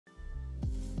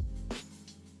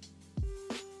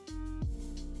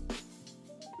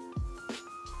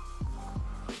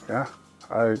Yeah,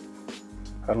 I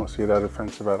don't see that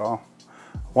offensive at all.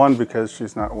 One, because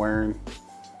she's not wearing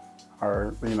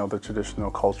our, the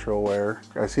traditional cultural wear.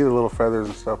 I see the little feathers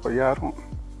and stuff, but yeah,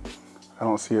 I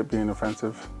don't see it being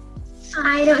offensive.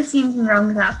 I don't see anything wrong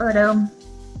with that photo.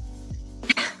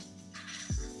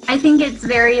 I think it's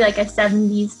very like a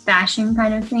 70s fashion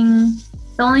kind of thing.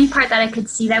 The only part that I could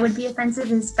see that would be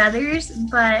offensive is feathers,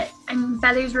 but I mean,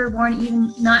 feathers were worn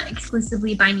even not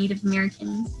exclusively by Native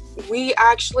Americans.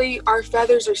 Our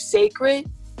feathers are sacred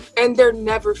and they're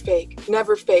never fake.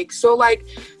 So like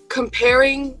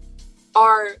comparing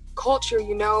our culture,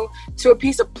 to a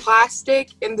piece of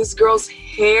plastic in this girl's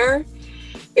hair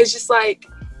is just like,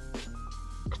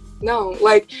 no.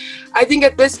 Like, I think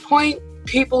at this point,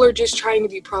 people are just trying to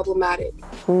be problematic.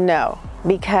 No,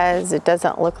 because it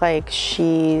doesn't look like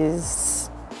she's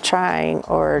trying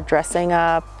or dressing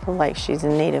up like she's a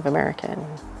Native American.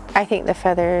 I think the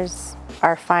feathers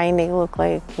are fine. They look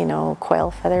like,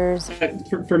 quail feathers.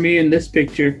 For me in this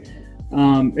picture,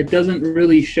 it doesn't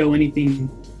really show anything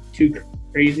too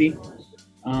crazy.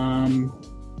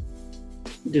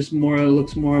 Just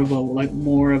looks more of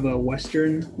a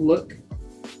Western look.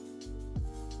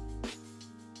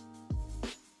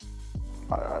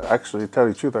 Actually, to tell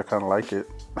you the truth, I kind of like it.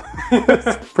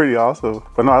 It's pretty awesome.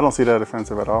 But no, I don't see that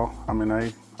offensive at all. I mean,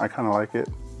 I kind of like it.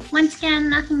 Once again,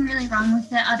 nothing really wrong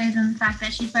with it other than the fact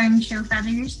that she's wearing show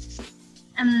feathers.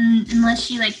 Unless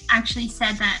she actually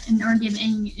said that or give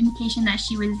any indication that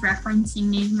she was referencing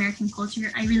Native American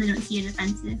culture, I really don't see it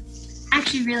offensive. I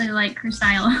actually really like her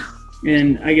style.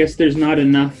 And I guess there's not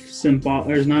enough symbols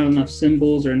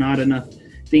or not enough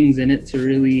things in it to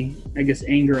really, I guess,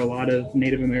 anger a lot of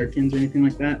Native Americans or anything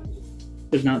like that.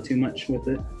 There's not too much with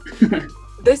it.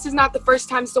 This is not the first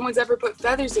time someone's ever put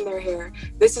feathers in their hair.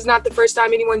 This is not the first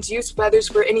time anyone's used feathers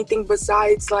for anything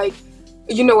besides a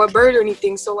bird or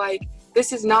anything. So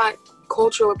this is not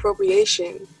cultural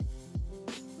appropriation.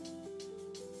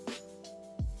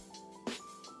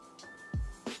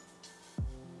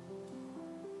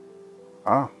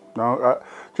 No,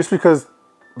 just because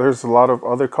there's a lot of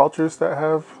other cultures that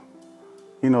have,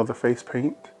 the face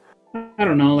paint. I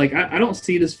don't know, I don't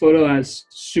see this photo as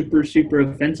super, super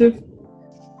offensive.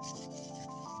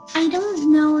 I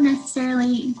don't know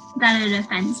necessarily that it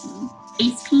offends me.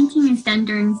 Face painting is done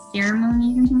during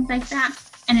ceremonies and things like that,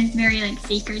 and it's very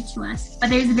sacred to us.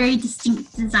 But there's a very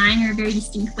distinct design or a very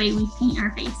distinct way we paint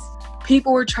our face.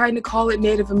 People were trying to call it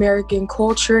Native American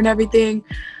culture and everything.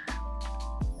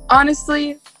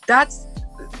 Honestly, that's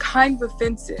kind of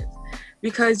offensive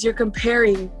because you're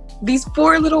comparing these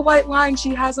 4 little white lines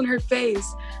she has on her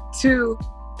face to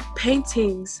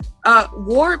paintings,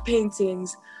 war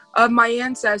paintings of my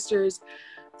ancestors.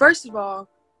 First of all,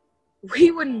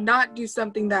 we would not do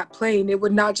something that plain. It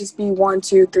would not just be 1,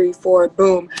 2, 3, 4,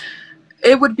 boom.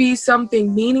 It would be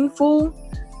something meaningful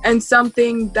and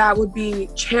something that would be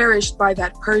cherished by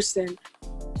that person.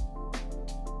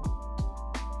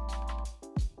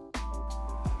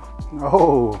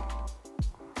 Oh.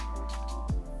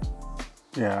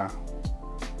 Yeah.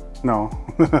 No.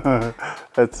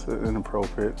 That's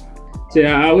inappropriate. So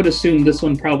yeah, I would assume this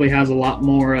one probably has a lot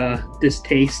more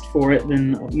distaste for it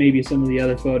than maybe some of the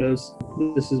other photos.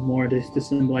 This is more to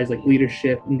symbolize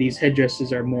leadership, and these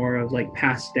headdresses are more of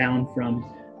passed down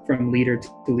from leader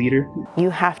to leader. You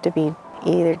have to be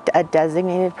either a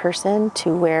designated person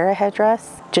to wear a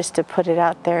headdress. Just to put it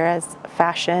out there as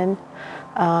fashion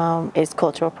is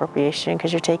cultural appropriation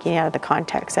because you're taking it out of the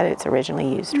context that it's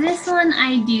originally used. This one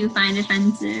I do find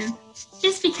offensive,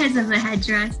 just because of the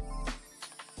headdress.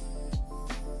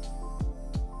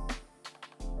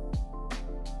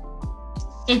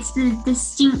 It's the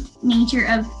distinct nature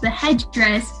of the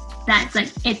headdress that's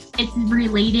it's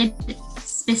related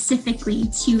specifically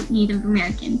to Native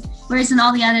Americans, whereas in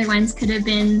all the other ones could have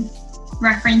been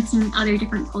referencing other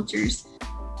different cultures.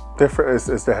 Different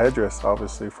is the headdress,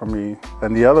 obviously, for me.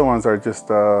 And the other ones are just,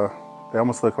 they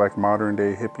almost look like modern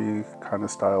day hippie kind of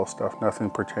style stuff, nothing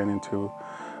pertaining to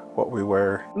what we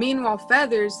wear. Meanwhile,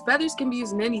 feathers can be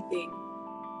used in anything.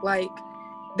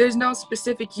 There's no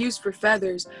specific use for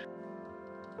feathers.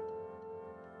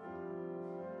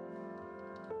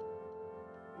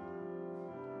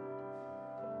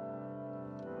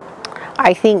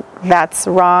 I think that's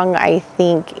wrong. I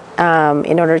think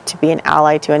in order to be an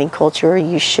ally to any culture,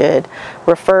 you should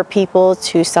refer people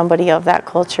to somebody of that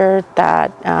culture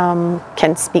that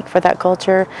can speak for that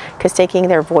culture, because taking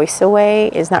their voice away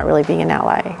is not really being an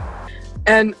ally.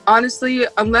 And honestly,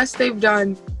 unless they've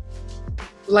done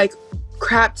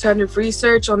crap ton of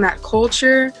research on that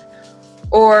culture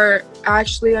or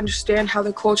actually understand how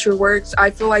the culture works,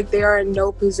 I feel like they are in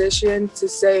no position to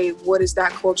say what is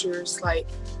that culture's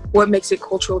what makes it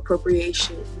cultural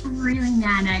appropriation. I'm really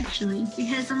mad actually,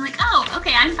 because I'm like, oh,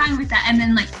 okay, I'm fine with that. And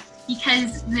then like,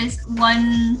 because this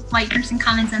one white person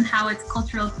comments on how it's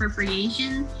cultural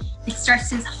appropriation, it starts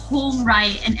this whole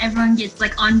riot and everyone gets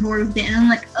like on board with it. And I'm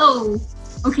like, oh,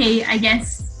 okay, I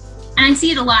guess. And I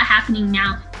see it a lot happening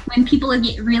now when people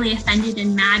get really offended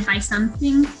and mad by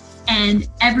something, and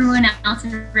everyone else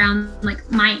around like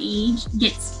my age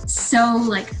gets so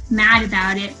like mad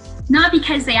about it. Not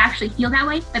because they actually feel that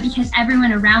way, but because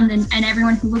everyone around them and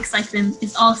everyone who looks like them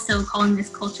is also calling this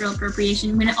cultural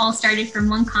appropriation, when it all started from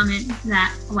one comment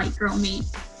that a white girl made.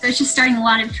 So it's just starting a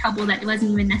lot of trouble that it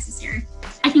wasn't even necessary.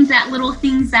 I think that little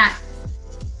things that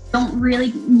don't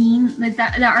really mean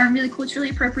that aren't really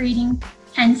culturally appropriating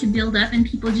tend to build up, and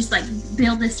people just like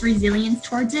build this resilience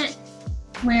towards it,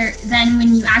 where then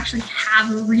when you actually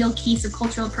have a real case of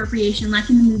cultural appropriation, like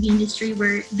in the movie industry,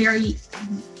 where very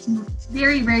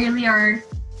rarely are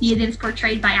natives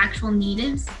portrayed by actual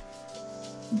natives,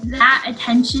 that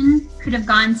attention could have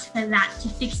gone to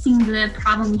fixing the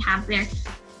problem we have there.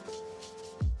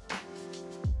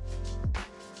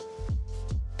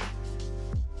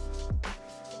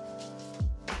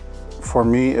 For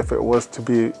me, if it was to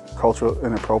be cultural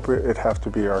inappropriate, it'd have to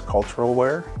be our cultural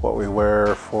wear, what we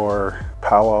wear for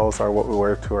powwows or what we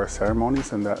wear to our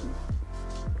ceremonies, and that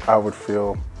I would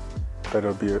feel that it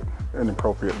would be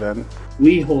inappropriate then.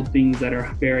 We hold things that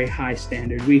are very high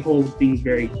standard. We hold things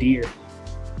very dear.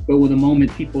 But with the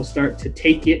moment people start to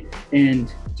take it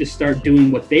and just start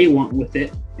doing what they want with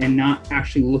it and not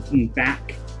actually looking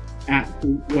back at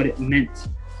what it meant,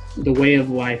 the way of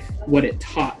life, what it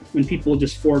taught, when people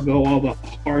just forego all the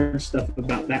hard stuff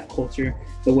about that culture,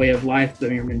 the way of life,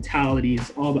 their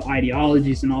mentalities, all the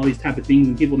ideologies and all these type of things,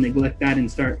 and people neglect that and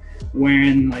start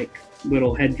wearing like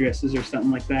little headdresses or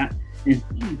something like that and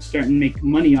starting to make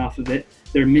money off of it,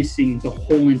 they're missing the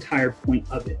whole entire point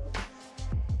of it.